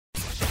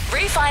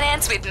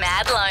Refinance with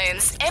Mad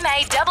Loans.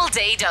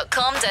 MADD.com.au.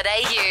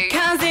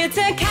 Cause it's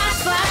a cash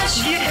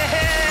flash.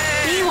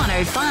 Yeah!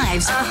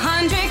 B105's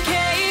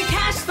 100K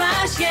cash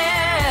flash,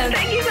 yeah.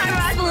 Thank you so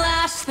much.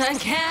 Splash the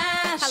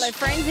cash. Hello,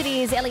 friends. It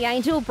is Ellie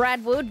Angel,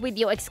 Brad Wood with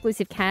your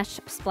exclusive Cash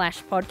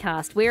Splash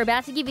podcast. We're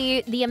about to give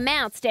you the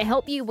amounts to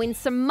help you win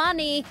some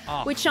money,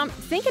 which I'm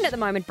thinking at the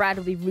moment, Brad,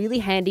 will be really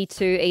handy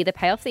to either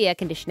pay off the air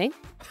conditioning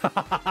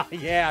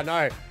Yeah, I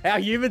know. How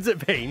humid's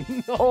it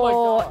been? Oh,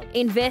 or my God.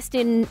 invest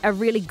in a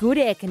really good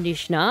air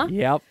conditioner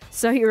Yep.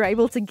 so you're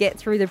able to get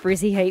through the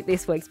brizzy heat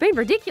this week. It's been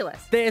ridiculous.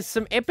 There's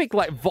some epic,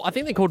 I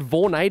think they're called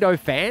Vornado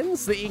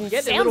fans that you can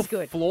get. They're Sounds little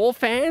good. floor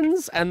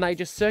fans, and they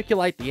just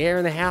circulate the air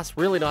in the house.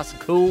 Really nice and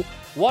cool.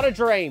 What a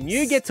dream.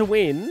 You get to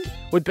win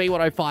with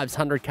B105's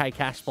 100K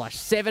Cash Splash,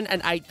 7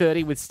 and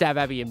 8:30 with Stav,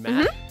 Abby and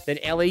Matt. Then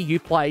Ellie, you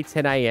play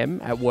 10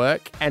 a.m. at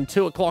work, and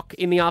 2 o'clock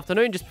in the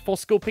afternoon, just before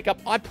school pickup,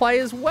 I play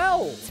as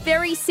well. It's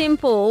very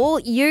simple.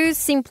 You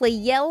simply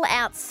yell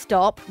out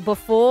stop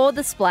before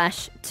the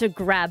splash to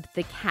grab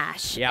the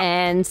cash. Yep.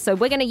 And so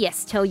we're going to,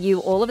 tell you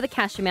all of the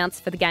cash amounts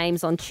for the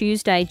games on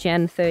Tuesday,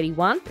 Jan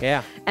 31.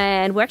 Yeah.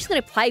 And we're actually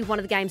going to play one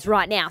of the games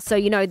right now. So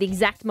you know the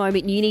exact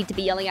moment you need to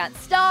be yelling out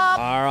stop.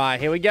 All right,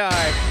 here we go.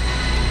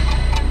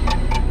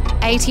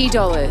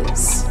 $80.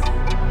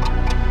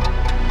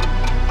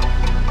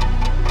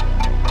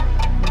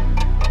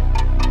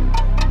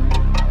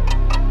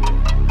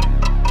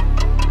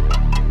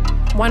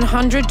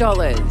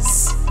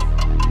 $100.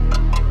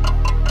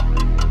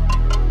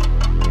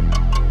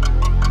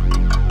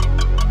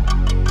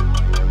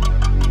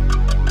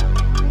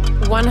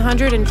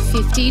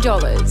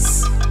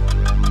 $150.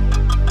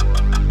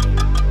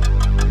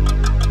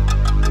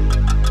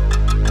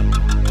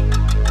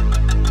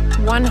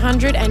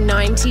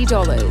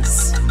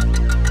 $190.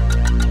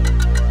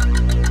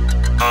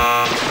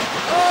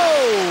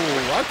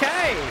 Oh,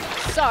 okay.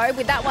 So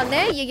with that one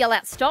there, you yell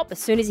out stop as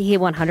soon as you hear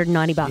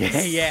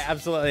 $190. Yeah,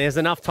 absolutely. There's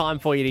enough time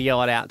for you to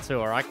yell it out too,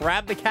 all right?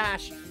 Grab the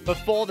cash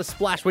before the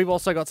splash. We've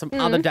also got some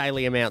other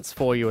daily amounts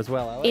for you as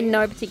well, Ellie. In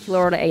no particular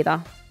order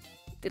either.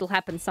 It'll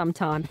happen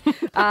sometime.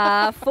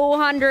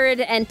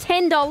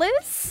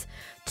 $410,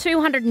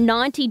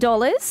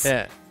 $290.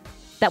 Yeah.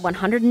 That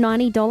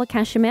 $190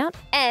 cash amount,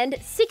 and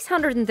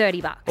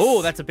 $630.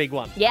 Oh, that's a big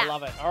one. Yeah. I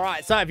love it. All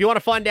right, so if you want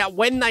to find out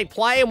when they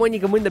play and when you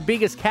can win the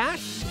biggest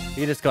cash,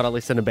 you just got to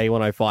listen to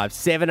B105,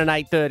 7 and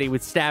 8:30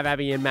 with Stav,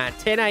 Abby and Matt,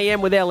 10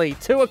 a.m. with Ellie,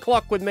 2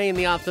 o'clock with me in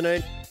the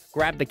afternoon.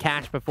 Grab the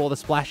cash before the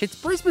splash. It's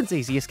Brisbane's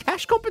easiest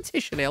cash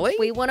competition, Ellie.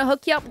 We want to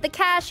hook you up with the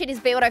cash. It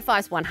is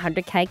B105's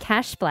 100K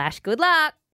Cash Splash. Good luck.